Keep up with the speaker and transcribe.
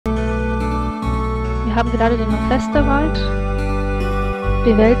Wir haben gerade den Nordwesterwald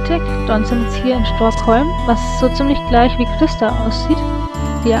bewältigt und sind jetzt hier in Stockholm, was so ziemlich gleich wie Christa aussieht,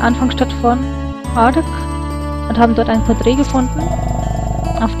 die Anfangsstadt von Ark, und haben dort ein Porträt gefunden,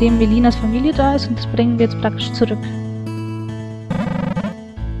 auf dem Mei-Linas Familie da ist, und das bringen wir jetzt praktisch zurück.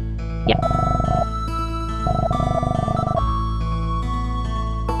 Ja.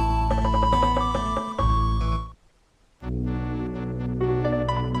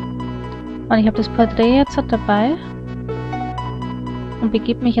 Und ich habe das Porträt jetzt dabei und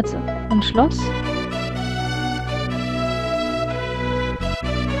begebe mich jetzt ins Schloss.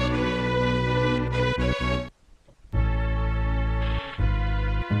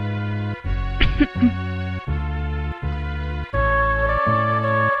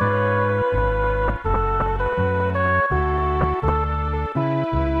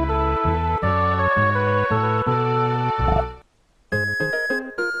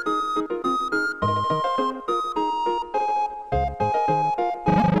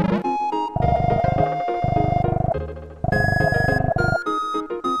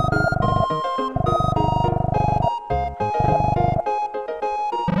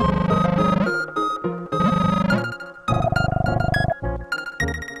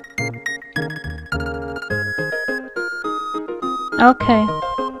 Okay.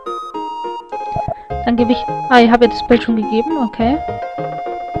 Dann gebe ich... Ah, ich habe jetzt das Bild schon gegeben, okay.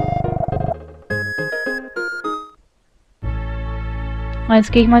 Und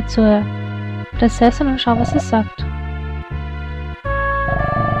jetzt gehe ich mal zur Prinzessin und schaue, was sie sagt.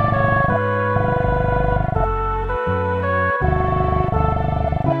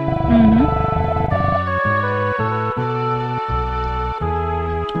 Mhm.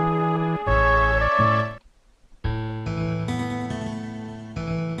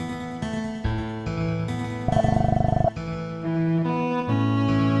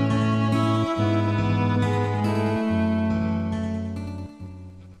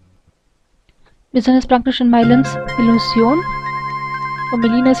 Wir sind jetzt praktisch in Mei-Lins Illusion. Und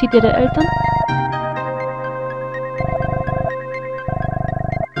Mei-Lin sieht ihre Eltern.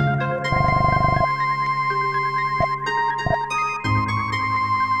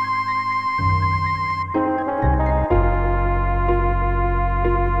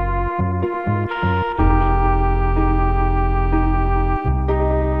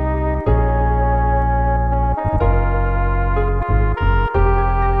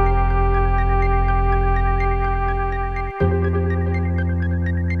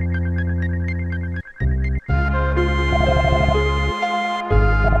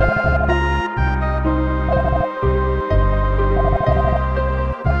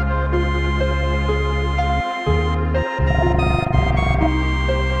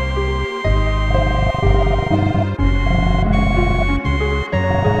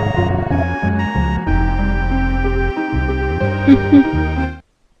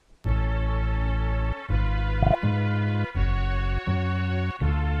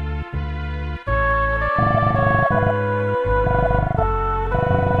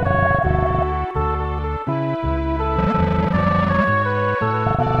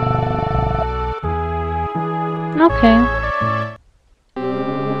 Okay.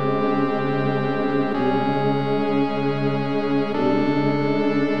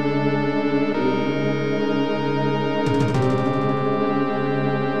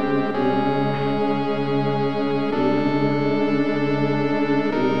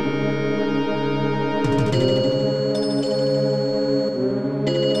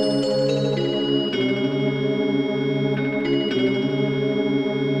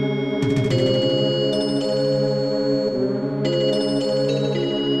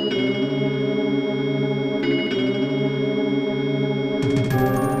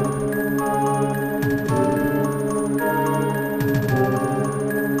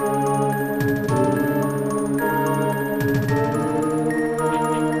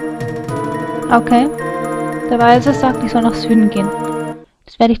 Okay. Der Weise sagt, ich soll nach Süden gehen.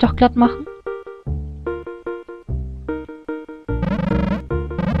 Das werde ich doch glatt machen.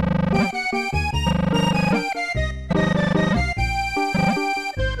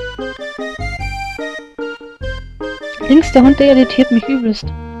 Links der Hund, der irritiert mich übelst.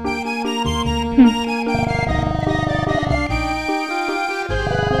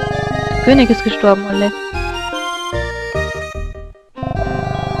 König ist gestorben, Olle.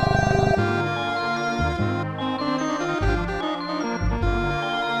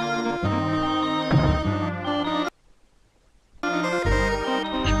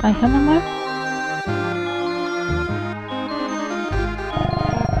 Speichern wir mal.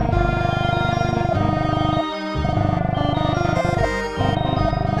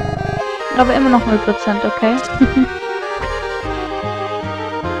 Aber immer noch 0%, okay.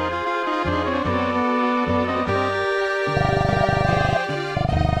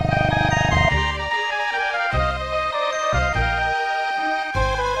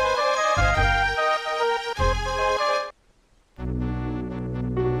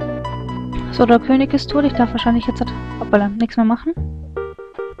 So, der König ist tot. Ich darf wahrscheinlich jetzt hoppala, nichts mehr machen.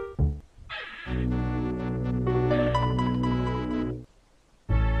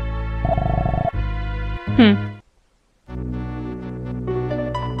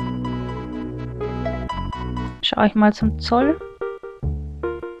 Schau ich mal zum Zoll.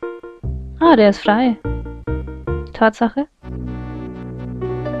 Ah, der ist frei. Tatsache.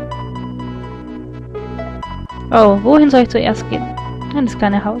 Oh, wohin soll ich zuerst gehen? In das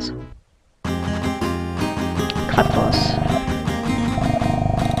kleine Haus. Quadros.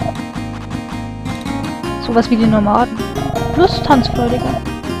 Sowas wie die Nomaden. Plus Tanzfreudige.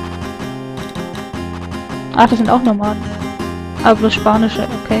 Ach, das sind auch Nomaden. Aber bloß spanische,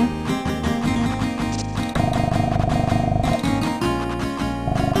 okay.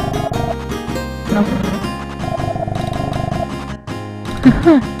 No.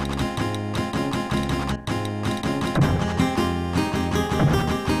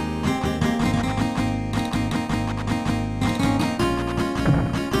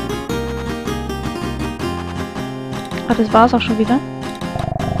 Ah, das war's auch schon wieder.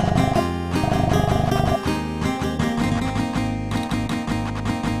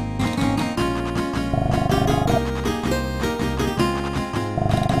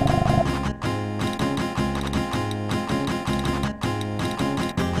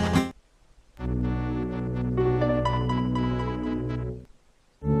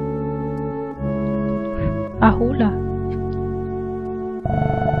 Ahola.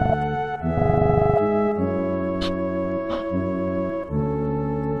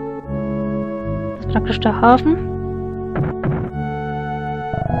 Das ist praktisch der Hafen.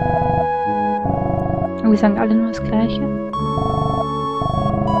 Und wir sagen alle nur das Gleiche.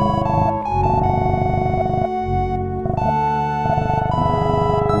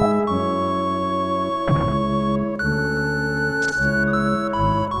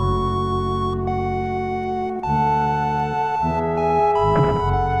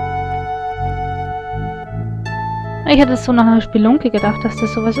 Ich hätte es so nach einer Spelunke gedacht, dass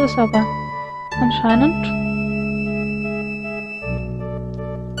das sowas ist, aber anscheinend.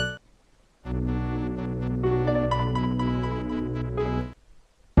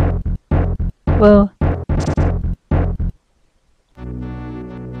 Wow.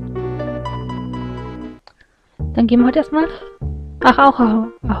 Dann gehen wir heute erstmal. Ach, auch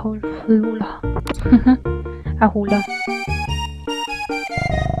Ahola. Ahola.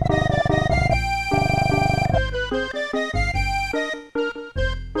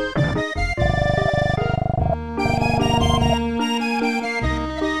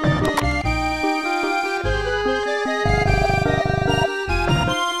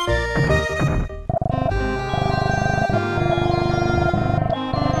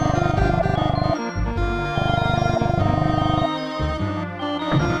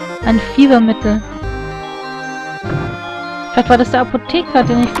 Ein Fiebermittel. Vielleicht war das der Apotheker,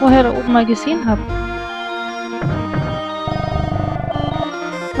 den ich vorher da oben mal gesehen habe.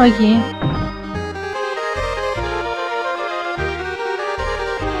 Oh je.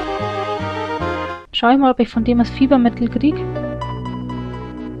 Schau ich mal, ob ich von dem das Fiebermittel kriege.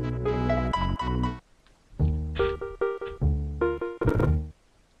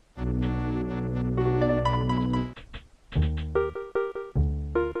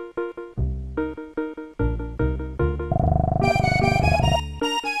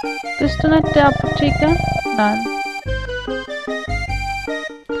 Bist du nicht der Apotheker? Nein.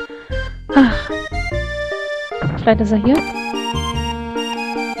 Ach. Vielleicht ist er hier.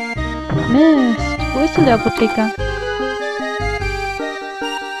 Mist. Wo ist denn der Apotheker?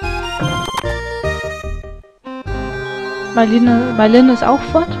 Mei-Lin ist auch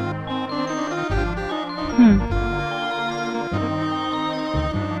fort?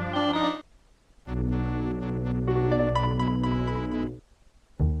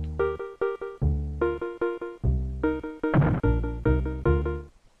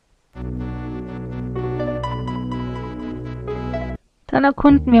 Dann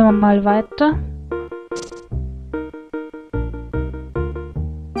erkunden wir mal weiter.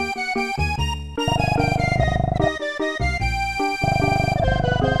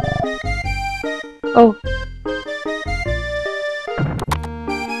 Oh.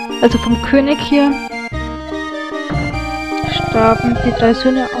 Also vom König hier starben die 3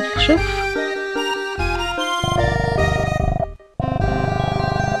 Söhne auf Schiff.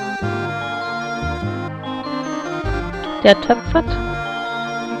 Der töpfert.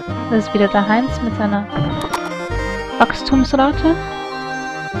 Das ist wieder der Heinz mit seiner Wachstumsrate.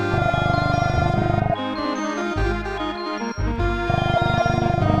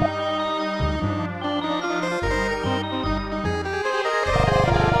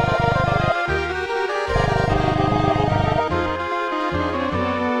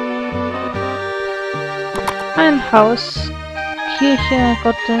 Ein Haus, Kirche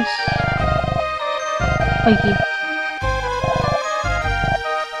Gottes. Oh je.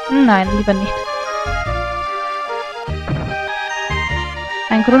 Nein, lieber nicht.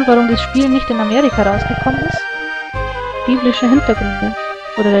 Ein Grund, warum das Spiel nicht in Amerika rausgekommen ist? Biblische Hintergründe.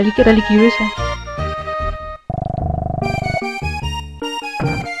 Oder religiöse.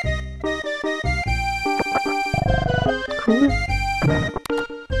 Cool.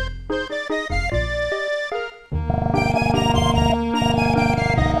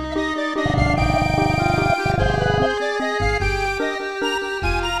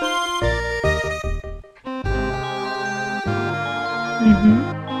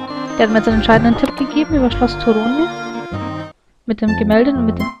 Der hat mir jetzt einen entscheidenden Tipp gegeben über Schloss Torone. Mit dem Gemälde und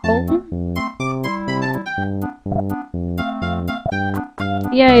mit den Augen.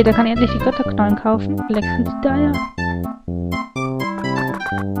 Yay, da kann ich endlich die Götterknollen kaufen. Vielleicht sind die da ja.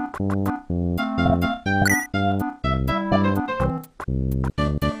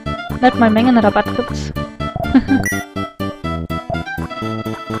 Nicht mal Mengenrabatt gibt's.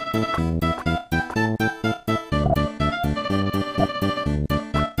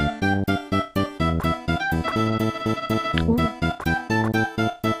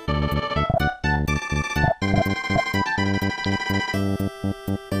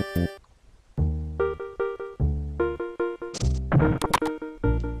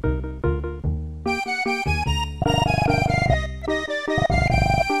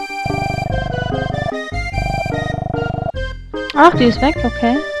 Ach, die ist weg,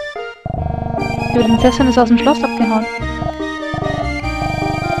 okay. Die Prinzessin ist aus dem Schloss abgehauen.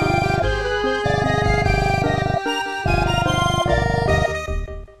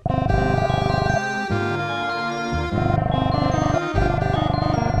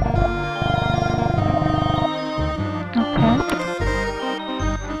 Okay.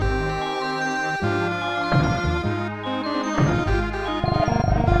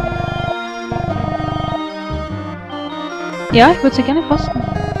 Ja, ich würde sie gerne kosten.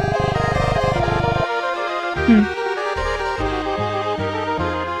 Hm.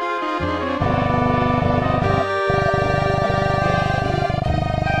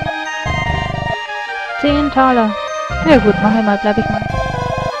 $10. Ja gut, mach ich mal, bleib ich mal.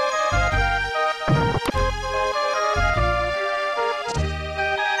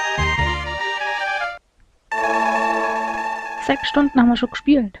 Sechs Stunden haben wir schon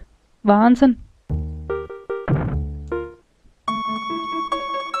gespielt. Wahnsinn.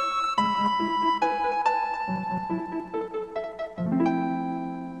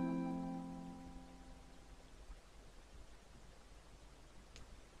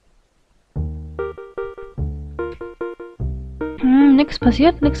 Nix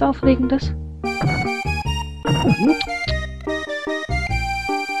passiert, nix Aufregendes.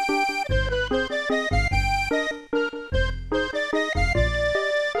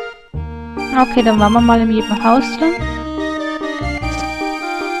 Okay, dann waren wir mal in jedem Haus drin.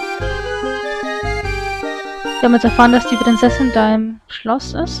 Wir haben jetzt erfahren, dass die Prinzessin da im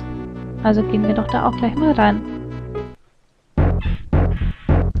Schloss ist. Also gehen wir doch da auch gleich mal rein.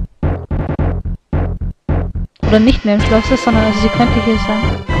 Oder nicht mehr im Schloss ist, sondern also sie könnte hier sein.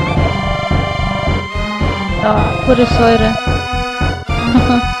 Oh, pure Säure.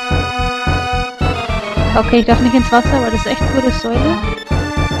 Okay, ich darf nicht ins Wasser, weil das ist echt pure Säure.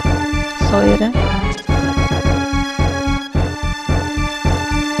 Säure.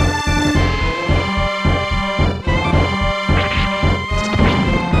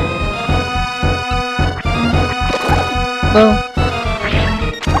 Wow.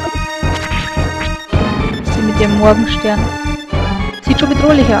 Der Morgenstern. Sieht schon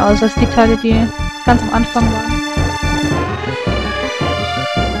bedrohlicher aus als die Teile, die ganz am Anfang waren.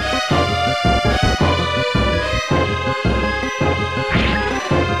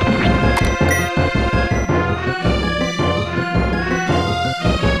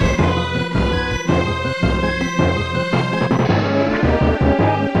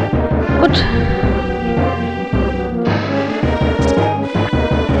 Gut.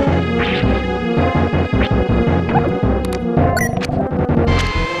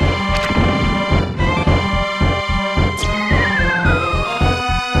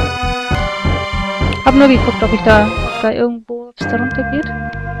 Hab nur geguckt, ob ich da irgendwo, ob es da runter geht.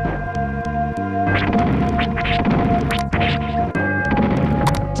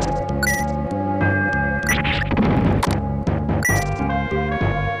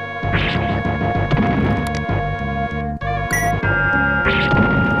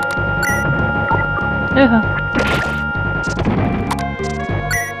 Ja.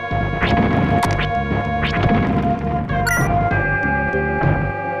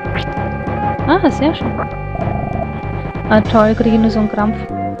 Ah, sehr schön. Ah, toll, kriege ich nur so einen Krampf.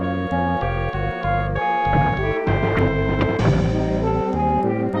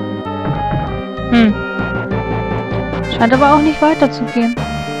 Scheint aber auch nicht weiter zu gehen.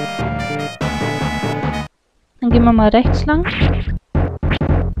 Dann gehen wir mal rechts lang.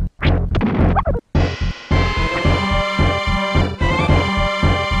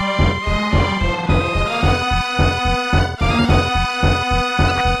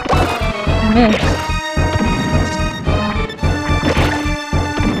 Mist.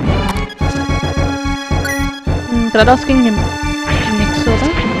 Geradeaus ging nichts, oder?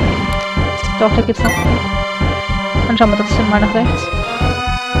 Doch, da geht's noch. Dann schauen wir trotzdem mal nach rechts.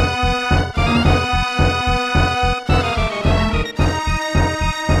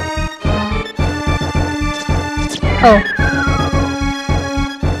 Oh.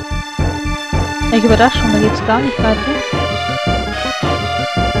 Ich Überraschung, da geht's gar nicht weiter.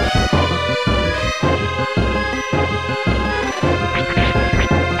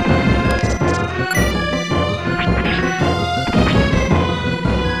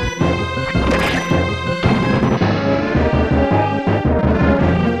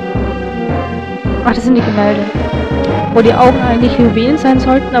 Ach, das sind die Gemälde. Wo die Augen eigentlich Juwelen sein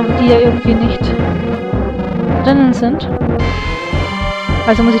sollten, aber die ja irgendwie nicht drinnen sind.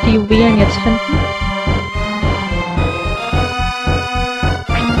 Also muss ich die Juwelen jetzt finden.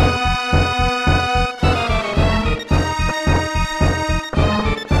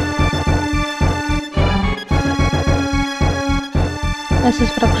 Es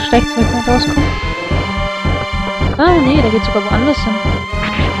ist praktisch rechts, wenn ich da rauskomme. Ah, nee, da geht sogar woanders hin.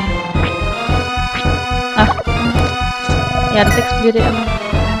 Ach. Ja, das explodiert ja immer.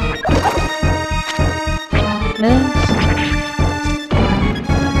 Mist.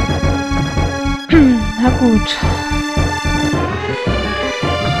 Na gut.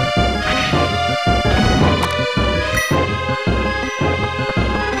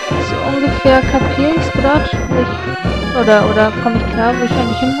 So ungefähr kapiere ich es gerade, oder komme ich klar, wo ich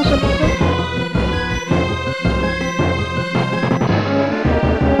eigentlich hin muss oder so?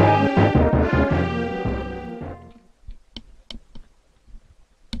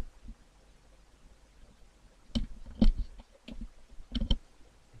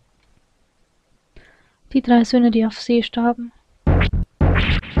 Die 3 Söhne, die auf See starben.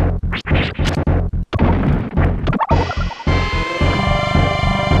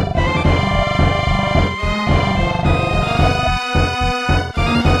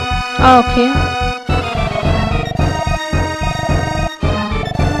 Ah, okay.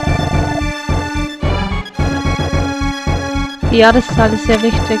 Die Jahreszahl ist sehr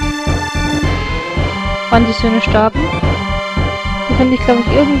wichtig. Wann die Söhne starben? Die finde ich, glaube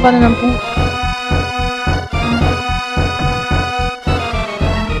ich, irgendwann in einem Buch.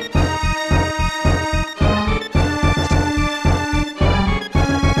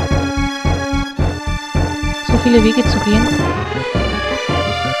 So viele Wege zu gehen.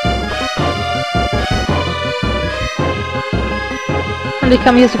 Und ich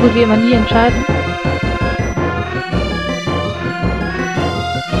kann mich hier so gut wie immer nie entscheiden.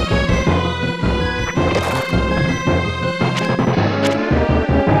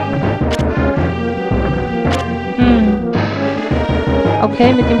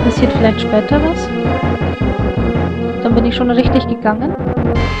 Okay, mit dem passiert vielleicht später was. Dann bin ich schon richtig gegangen.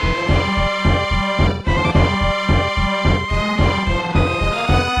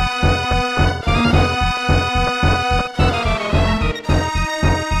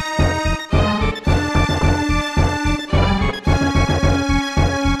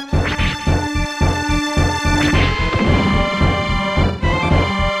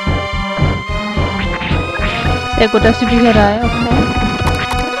 Sehr gut, das ist die Bücherei, okay.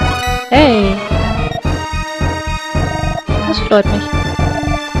 Hey! Das freut mich.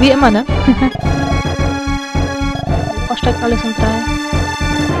 Wie immer, ne? Oh, steigt alles um 3.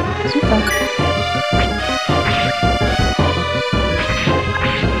 Super.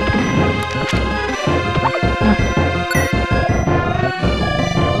 Ja. Ah.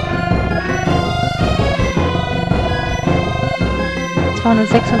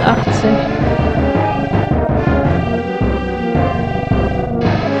 286.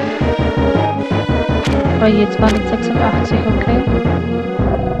 Oh je, 286, okay.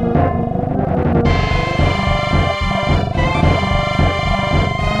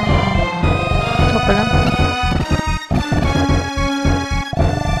 Hoppala.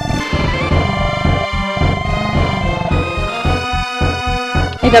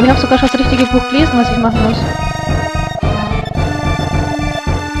 Ich glaube, ich habe sogar schon das richtige Buch gelesen, was ich machen muss.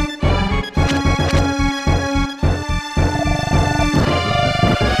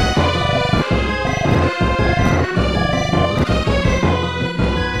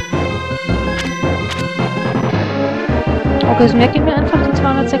 Okay, das merke ich mir einfach, die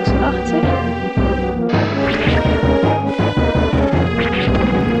 286.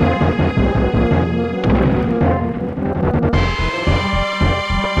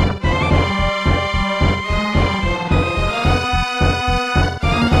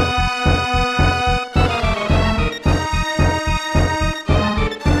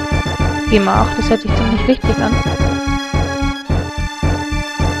 Gemacht, das hört sich ziemlich richtig an.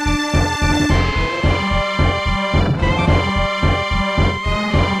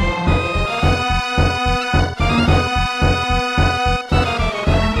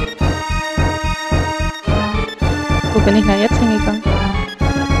 Wo bin ich denn jetzt hingegangen?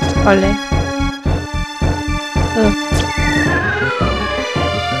 Olle. So.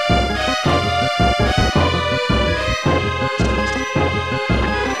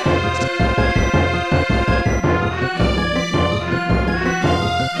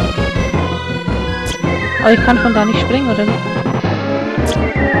 Aber ich kann von da nicht springen, oder wie?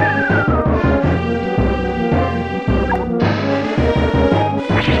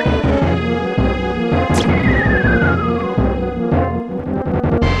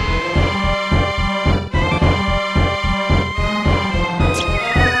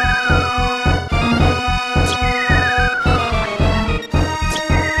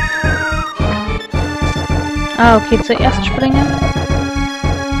 Ah, okay, zuerst springen.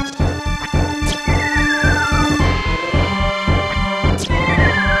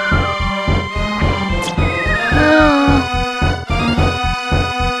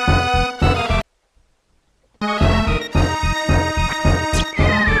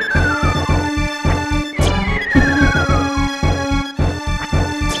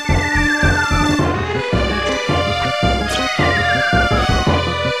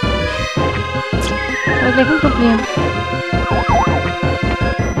 Gleich ein Problem.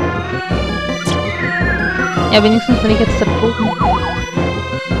 Ja, wenigstens bin ich jetzt der Bogen.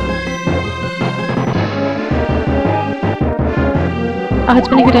 Ach, jetzt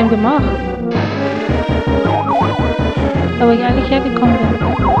bin ich wieder im Gemach. Da wo ich eigentlich hergekommen bin.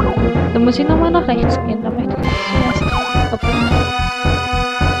 Dann muss ich nochmal nach rechts gehen. Da möchte ich jetzt zuerst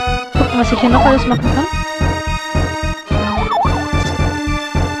gucken, was ich hier noch alles machen kann.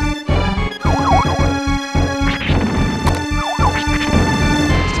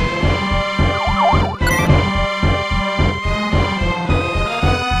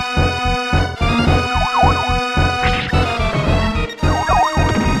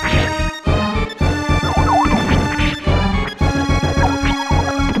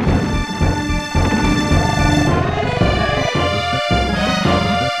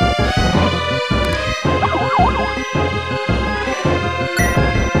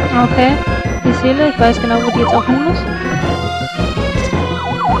 Okay, die Seele, ich weiß genau, wo die jetzt auch hin muss.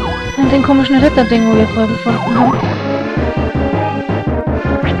 Und den komischen Ritter-Ding, wo wir vorher gefunden haben.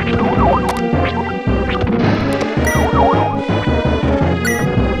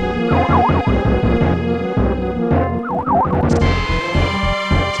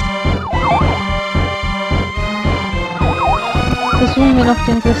 Versuchen wir noch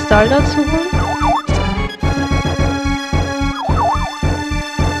den Kristall dazu holen.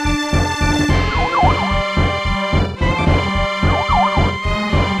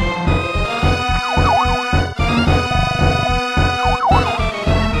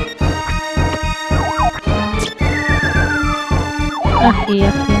 Ach je,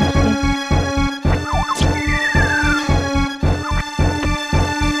 ach je, ach je.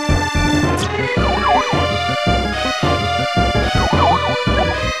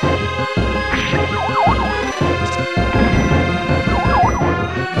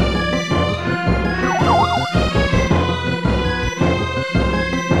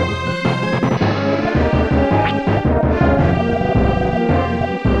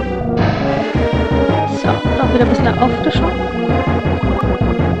 So, noch wieder ein bisschen auffrischen.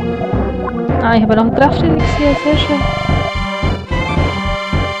 Ah, ich habe noch ein Kraftelixier, sehr schön.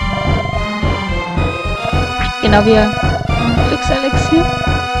 Genau wie ein Glückselixier.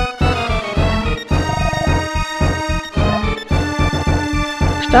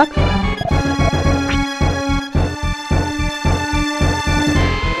 Stark.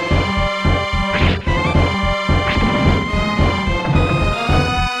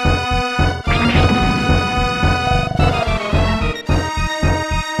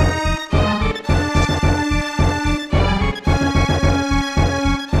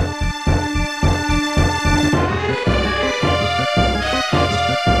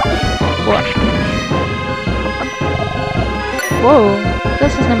 Wow,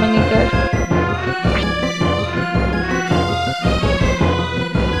 das ist eine Menge Geld.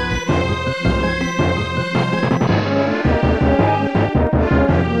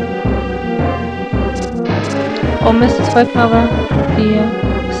 Oh Mist, jetzt folgt mir aber die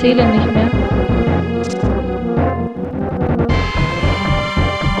Seele nicht mehr.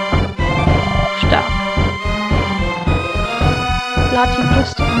 Starb.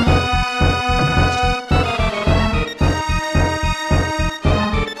 Platinrüstung.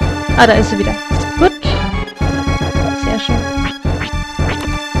 Ah, da ist sie wieder. Gut. Sehr schön.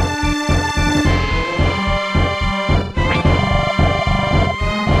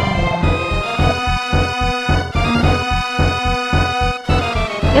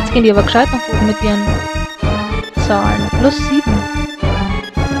 Jetzt gehen die aber gescheit nach oben mit ihren Zahlen. +7.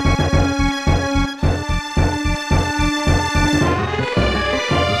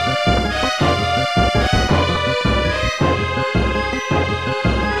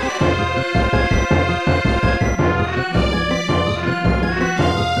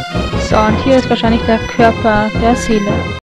 So, und hier ist wahrscheinlich der Körper der Seele.